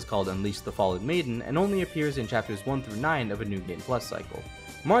bill is called Unleash the Fallen Maiden and only appears in chapters 1 through 9 of a New Game Plus cycle.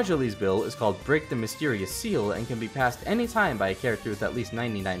 Marjolie's bill is called Break the Mysterious Seal and can be passed any time by a character with at least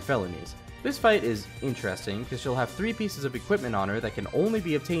 99 felonies. This fight is interesting because she'll have 3 pieces of equipment on her that can only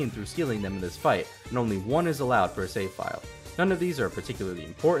be obtained through stealing them in this fight, and only 1 is allowed per save file. None of these are particularly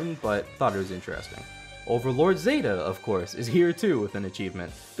important, but thought it was interesting. Overlord Zeta, of course, is here too with an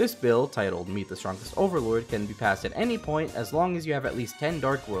achievement. This bill, titled Meet the Strongest Overlord, can be passed at any point as long as you have at least 10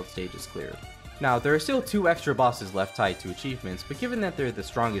 Dark World stages cleared. Now, there are still 2 extra bosses left tied to achievements, but given that they're the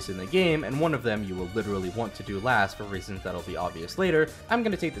strongest in the game, and one of them you will literally want to do last for reasons that'll be obvious later, I'm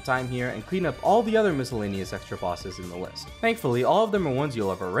going to take the time here and clean up all the other miscellaneous extra bosses in the list. Thankfully, all of them are ones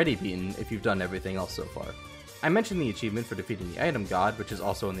you'll have already beaten if you've done everything else so far. I mentioned the achievement for defeating the Item God, which is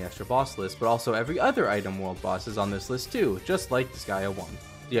also on the extra boss list, but also every other Item World boss is on this list too, just like Disgaea 1.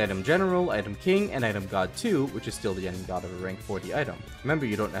 The Item General, Item King, and Item God 2, which is still the Item God of a rank 40 item. Remember,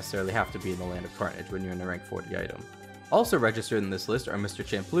 you don't necessarily have to be in the Land of Carnage when you're in a rank 40 item. Also registered in this list are Mr.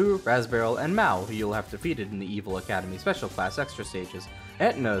 Champloo, Razzbarrel, and Mao, who you'll have defeated in the Evil Academy Special Class extra stages.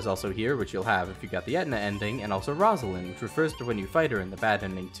 Etna is also here, which you'll have if you got the Etna ending, and also Rosalind, which refers to when you fight her in the bad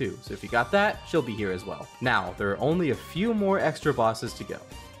ending too, so if you got that, she'll be here as well. Now, there are only a few more extra bosses to go.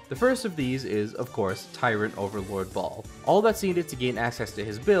 The first of these is, of course, Tyrant Overlord Ball. All that's needed to gain access to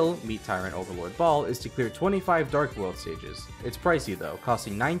his bill, Meet Tyrant Overlord Ball, is to clear 25 Dark World stages. It's pricey though,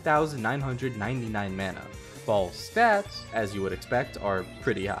 costing 9,999 mana. Ball's stats, as you would expect, are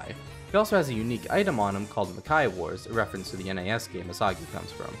pretty high. He also has a unique item on him called Makai Wars, a reference to the NAS game Asagi comes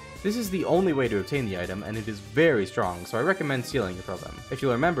from. This is the only way to obtain the item, and it is very strong, so I recommend stealing it from him. If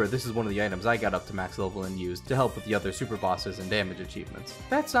you'll remember, this is one of the items I got up to max level and used to help with the other super bosses and damage achievements.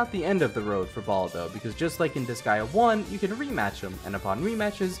 That's not the end of the road for Ball though, because just like in Disgaea 1, you can rematch him, and upon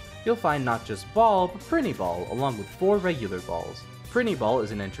rematches, you'll find not just Ball, but Prinny Ball, along with 4 regular balls. Prinny Ball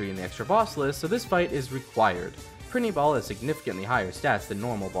is an entry in the extra boss list, so this fight is required. Prinny Ball has significantly higher stats than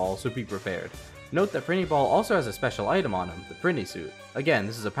normal Ball, so be prepared. Note that Prinny Ball also has a special item on him, the Prinny Suit. Again,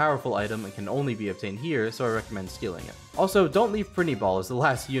 this is a powerful item and can only be obtained here, so I recommend stealing it. Also, don't leave Prinny Ball as the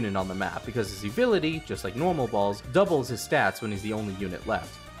last unit on the map, because his ability, just like normal Balls, doubles his stats when he's the only unit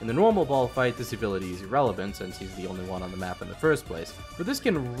left. In the normal Ball fight, this ability is irrelevant since he's the only one on the map in the first place, but this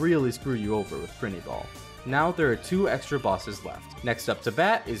can really screw you over with Prinny Ball. Now there are 2 extra bosses left. Next up to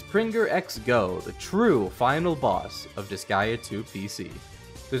bat is Pringer X Go, the true final boss of Disgaea 2 PC.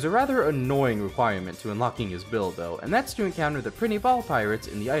 There's a rather annoying requirement to unlocking his build though, and that's to encounter the Prinny Ball pirates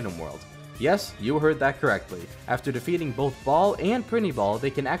in the item world. Yes, you heard that correctly. After defeating both Ball and Prinny Ball, they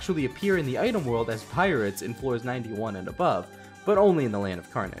can actually appear in the item world as pirates in floors 91 and above, but only in the Land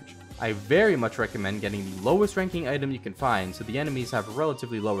of Carnage. I very much recommend getting the lowest ranking item you can find so the enemies have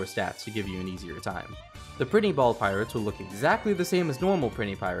relatively lower stats to give you an easier time. The Prinny Ball pirates will look exactly the same as normal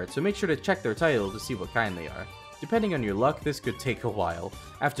Prinny pirates, so make sure to check their title to see what kind they are. Depending on your luck, this could take a while.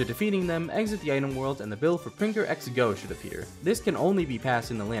 After defeating them, exit the item world and the bill for Pringer X Go should appear. This can only be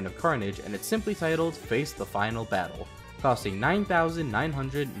passed in the Land of Carnage, and it's simply titled Face the Final Battle, costing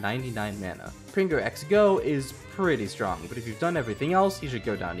 9,999 mana. Pringer X Go is pretty strong, but if you've done everything else, he should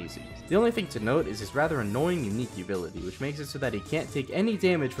go down easy. The only thing to note is his rather annoying unique ability, which makes it so that he can't take any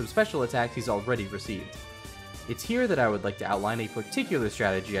damage from special attacks he's already received. It's here that I would like to outline a particular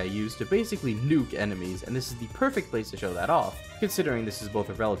strategy I use to basically nuke enemies, and this is the perfect place to show that off, considering this is both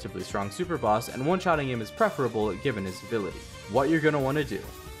a relatively strong super boss and one-shotting him is preferable given his ability. What you're going to want to do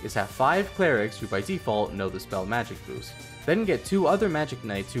is have 5 clerics who by default know the spell Magic Boost. Then get 2 other Magic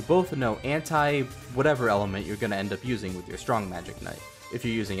Knights who both know anti-whatever element you're going to end up using with your strong Magic Knight. If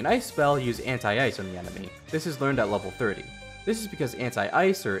you're using an ice spell, use anti-ice on the enemy. This is learned at level 30. This is because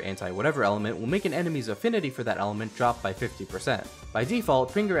anti-ice or anti-whatever element will make an enemy's affinity for that element drop by 50%. By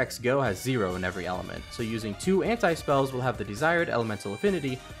default, Finger X Go has 0 in every element, so using 2 anti-spells will have the desired elemental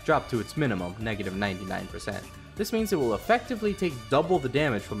affinity drop to its minimum, negative 99%. This means it will effectively take double the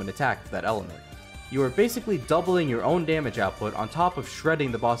damage from an attack to that element. You are basically doubling your own damage output on top of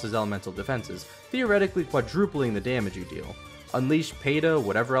shredding the boss's elemental defenses, theoretically quadrupling the damage you deal. Unleash Peta,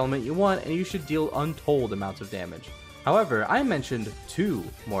 whatever element you want, and you should deal untold amounts of damage. However, I mentioned 2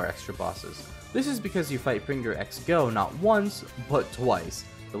 more extra bosses. This is because you fight Finger X Go not once, but twice.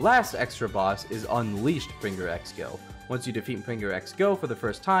 The last extra boss is Unleashed Finger X Go. Once you defeat Finger X Go for the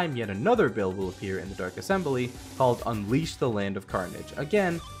first time, yet another build will appear in the Dark Assembly called Unleash the Land of Carnage,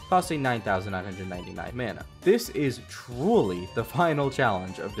 again, costing 9,999 mana. This is truly the final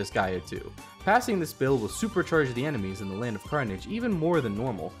challenge of Disgaea 2. Passing this build will supercharge the enemies in the Land of Carnage even more than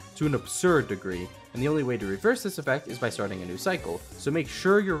normal, to an absurd degree, and the only way to reverse this effect is by starting a new cycle, so make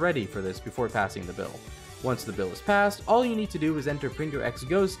sure you're ready for this before passing the bill. Once the bill is passed, all you need to do is enter Finger X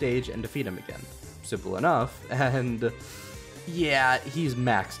Go's stage and defeat him again. Simple enough, and yeah, he's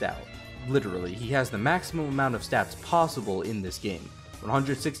maxed out. Literally, he has the maximum amount of stats possible in this game,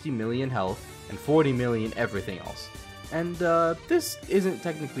 160 million health, and 40 million everything else. And this isn't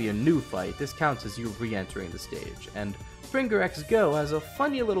technically a new fight, this counts as you re-entering the stage, and Finger X Go has a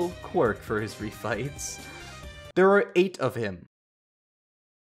funny little quirk for his refights. There are 8 of him.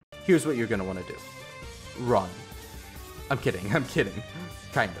 Here's what you're gonna want to do. Run. I'm kidding,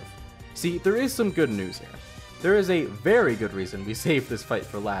 kind of. See, there is some good news here. There is a very good reason we saved this fight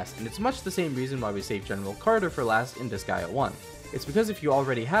for last, and it's much the same reason why we saved General Carter for last in Disgaea 1. It's because if you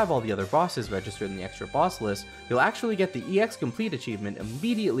already have all the other bosses registered in the extra boss list, you'll actually get the EX Complete achievement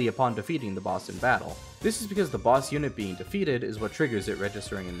immediately upon defeating the boss in battle. This is because the boss unit being defeated is what triggers it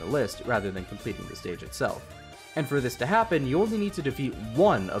registering in the list, rather than completing the stage itself. And for this to happen, you only need to defeat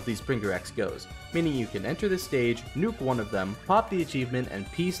one of these Finger X Go's, meaning you can enter the stage, nuke one of them, pop the achievement,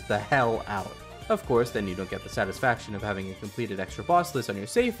 and peace the hell out. Of course, then you don't get the satisfaction of having a completed extra boss list on your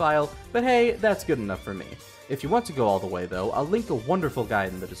save file, but hey, that's good enough for me. If you want to go all the way though, I'll link a wonderful guide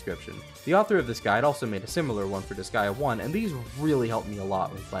in the description. The author of this guide also made a similar one for Disgaea 1, and these really helped me a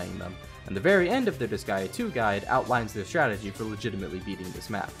lot when playing them. And the very end of their Disgaea 2 guide outlines their strategy for legitimately beating this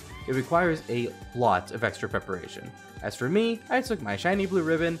map. It requires a lot of extra preparation. As for me, I took my shiny blue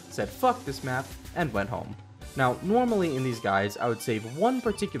ribbon, said fuck this map, and went home. Now, normally in these guides, I would save one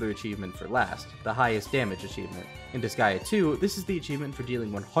particular achievement for last, the highest damage achievement. In Disgaea 2, this is the achievement for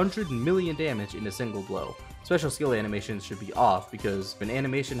dealing 100 million damage in a single blow. Special skill animations should be off, because if an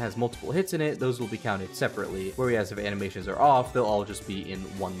animation has multiple hits in it, those will be counted separately, whereas if animations are off, they'll all just be in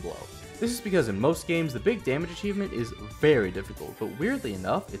one blow. This is because in most games, the big damage achievement is very difficult, but weirdly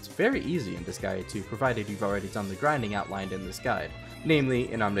enough, it's very easy in Disgaea 2, provided you've already done the grinding outlined in this guide.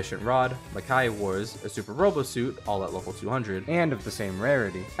 Namely, an Omniscient Rod, Makai Wars, a Super Robo Suit, all at level 200, and of the same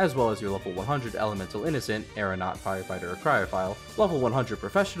rarity, as well as your level 100 Elemental Innocent, Aeronaut, Firefighter, or Cryophile, level 100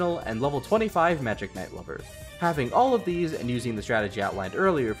 Professional, and level 25 Magic Knight Lover. Having all of these and using the strategy outlined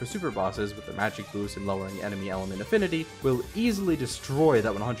earlier for super bosses with the magic boost and lowering enemy element affinity will easily destroy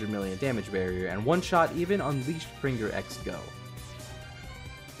that 100 million damage barrier and one-shot even Unleashed Finger X Go.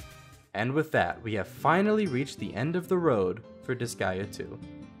 And with that, we have finally reached the end of the road for Disgaea 2.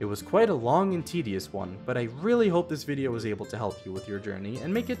 It was quite a long and tedious one, but I really hope this video was able to help you with your journey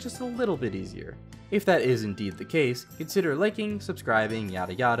and make it just a little bit easier. If that is indeed the case, consider liking, subscribing,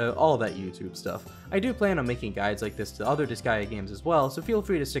 yada yada, all that YouTube stuff. I do plan on making guides like this to other Disgaea games as well, so feel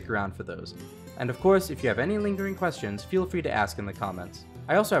free to stick around for those. And of course, if you have any lingering questions, feel free to ask in the comments.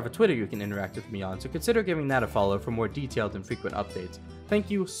 I also have a Twitter you can interact with me on, so consider giving that a follow for more detailed and frequent updates. Thank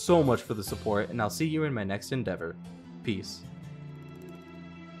you so much for the support, and I'll see you in my next endeavor. Peace.